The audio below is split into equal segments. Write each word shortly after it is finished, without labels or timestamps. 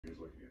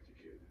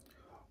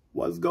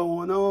What's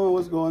going on?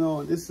 What's going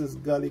on? This is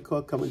Gully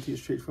Cook coming to you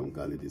straight from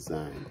Gully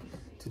Design.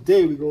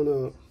 Today we're going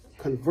to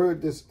convert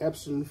this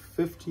Epson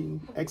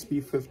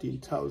Xp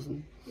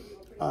 15000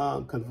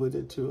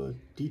 converted to a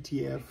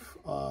DTF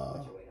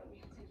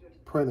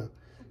printer.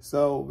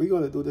 So we're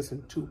going to do this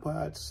in two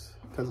parts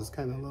because it's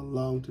kind of a little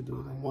long to do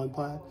it in one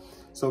part.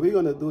 So we're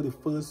going to do the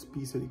first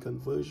piece of the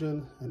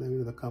conversion and then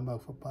we're going to come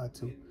back for part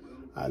two.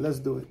 All right, let's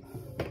do it.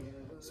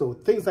 So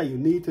things that you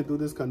need to do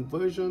this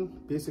conversion,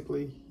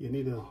 basically you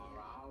need a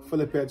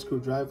Phillips head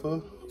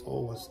screwdriver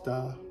or a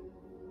star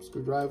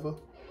screwdriver.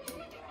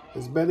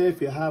 It's better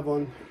if you have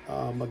a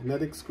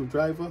magnetic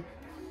screwdriver,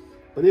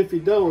 but if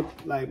you don't,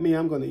 like me, I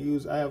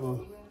have a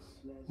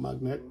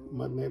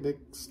magnetic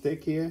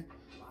stick here,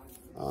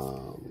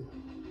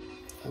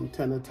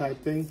 antenna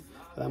type thing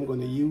that I'm going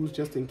to use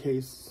just in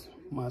case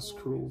my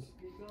screw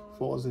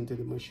falls into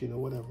the machine or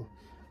whatever.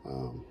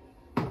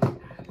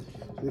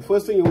 The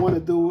first thing you want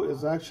to do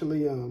is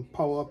actually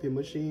power up your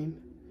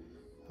machine.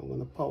 I'm going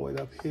to power it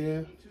up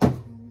here.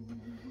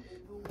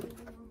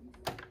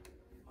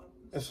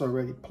 It's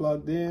already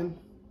plugged in.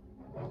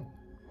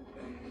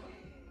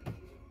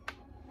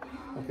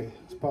 Okay,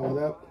 it's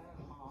powered up.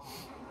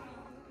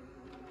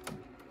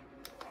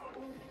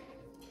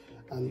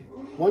 And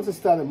once it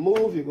starts to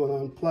move, you're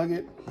going to unplug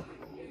it.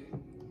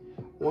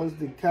 Once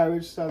the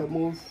carriage starts to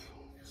move,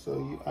 so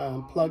you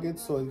unplug it,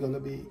 so it's going to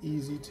be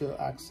easy to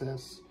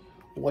access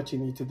what you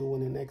need to do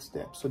in the next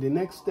step. So the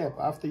next step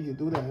after you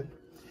do that,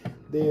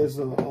 there's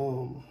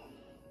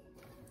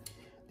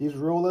these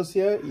rollers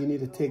here. You need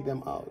to take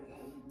them out.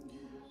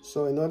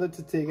 So in order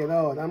to take it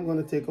out, I'm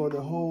going to take out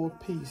the whole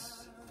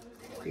piece.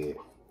 Okay.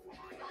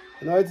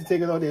 In order to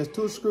take it out, there's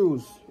two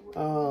screws,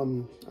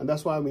 and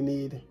that's why we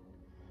need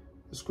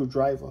a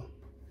screwdriver.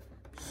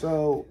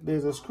 So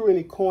there's a screw in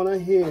the corner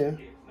here,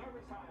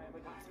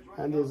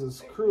 and there's a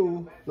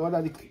screw.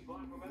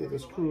 There's a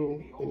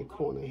screw in the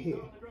corner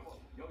here.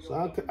 So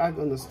I'm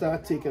going to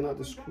start taking out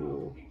the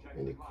screw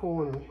in the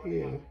corner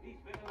here.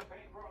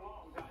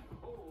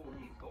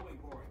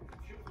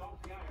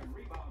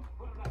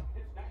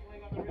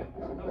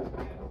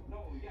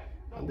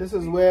 And this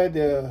is where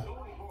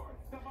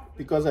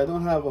because I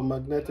don't have a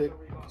magnetic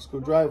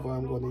screwdriver,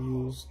 I'm going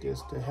to use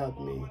this to help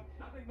me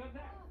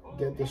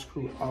get the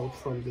screw out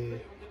from the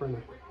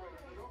printer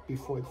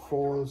before it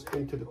falls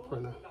into the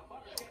printer.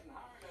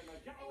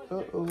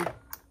 Uh-oh.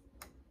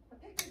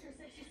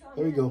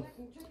 There we go.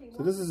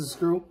 So this is the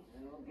screw.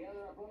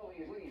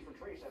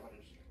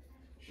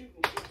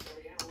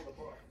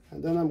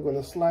 And then I'm going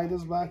to slide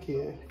this back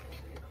here.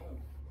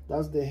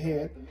 That's the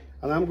head.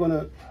 And I'm going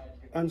to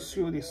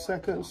unscrew the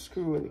second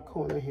screw in the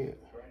corner here.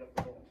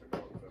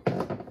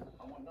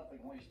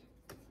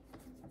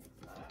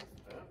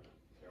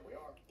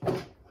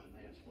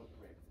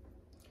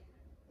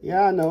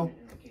 Yeah, I know.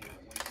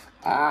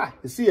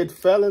 You see it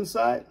fell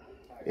inside?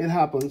 It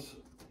happens.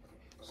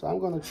 So I'm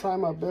going to try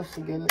my best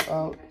to get it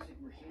out.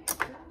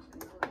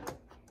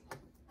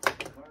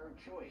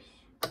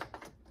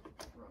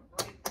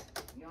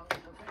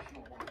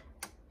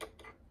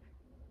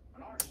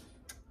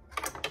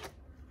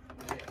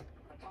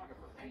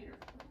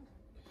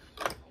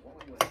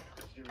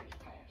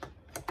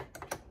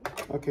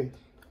 Okay,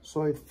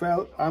 so it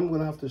fell. I'm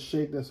gonna have to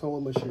shake this whole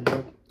machine,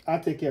 but I'll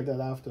take care of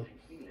that after.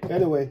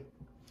 Anyway,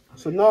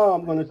 so now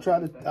I'm gonna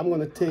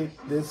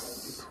take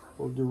this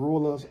of the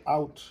rollers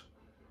out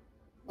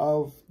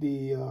of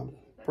the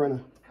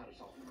printer.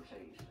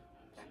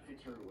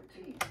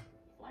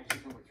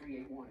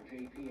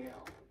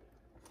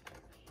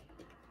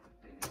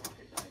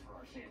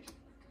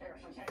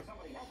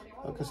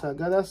 Okay, so I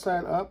got that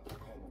side up.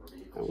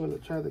 I'm gonna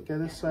try to get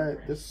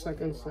this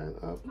second side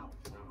up.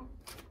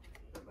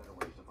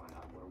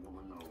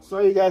 So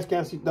you guys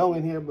can't see down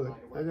in here, but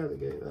I gotta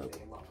get it up.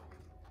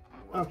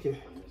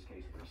 Okay,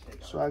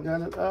 so I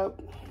got it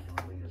up,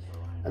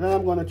 and then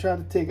I'm gonna try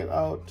to take it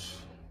out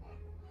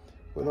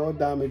without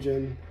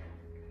damaging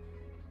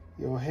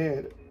your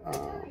head.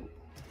 Okay,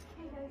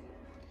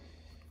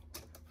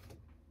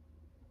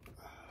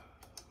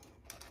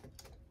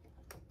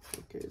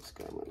 it's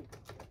coming.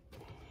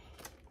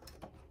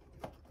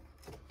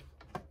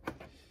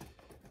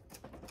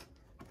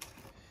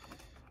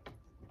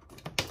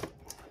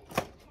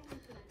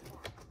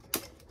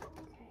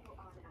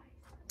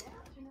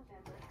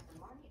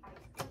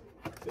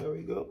 There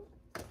we go.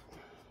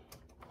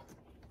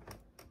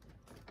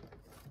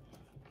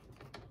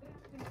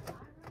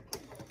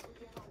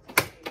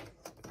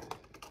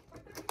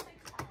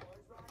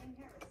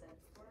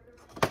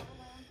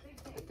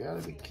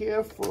 Gotta be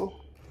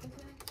careful,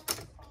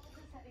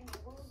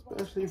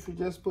 especially if you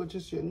just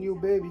purchase your new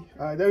baby.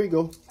 All right, there we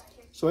go.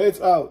 So it's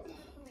out.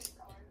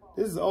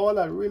 This is all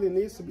that really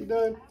needs to be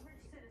done.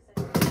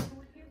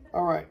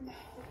 All right.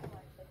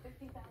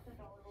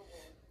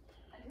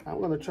 I'm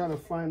gonna try to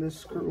find this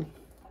screw.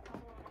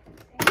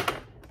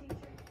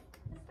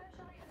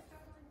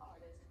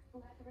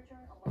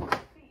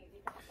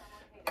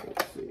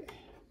 Let's see.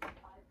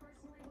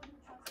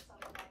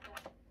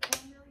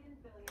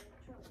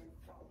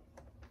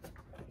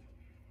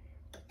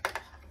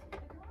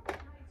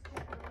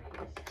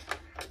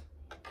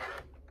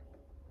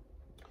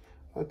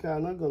 Okay,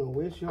 I'm not gonna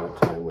waste your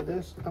time with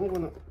this.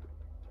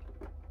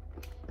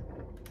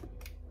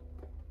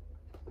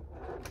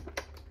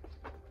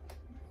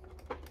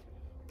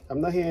 I'm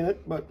not hearing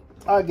it, but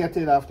I'll get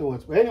to it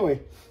afterwards. But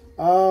anyway,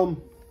 so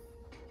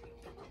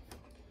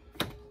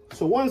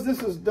once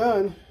this is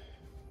done,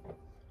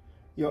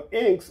 your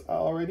inks are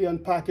already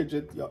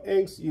unpackaged. Your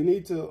inks, you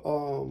need to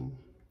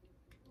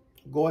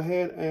go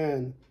ahead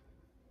and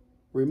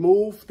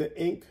remove the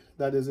ink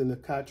that is in the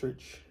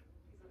cartridge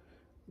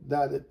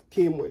that it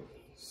came with.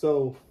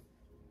 So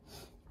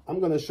I'm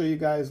going to show you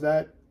guys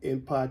that in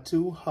part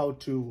 2, how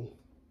to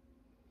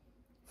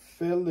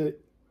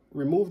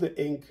remove the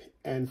ink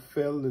and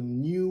fill the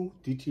new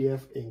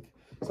DTF ink.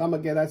 So I'm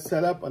going to get that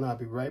set up and I'll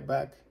be right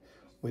back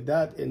with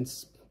that in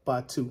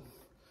part 2.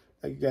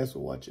 Thank you guys for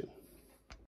watching.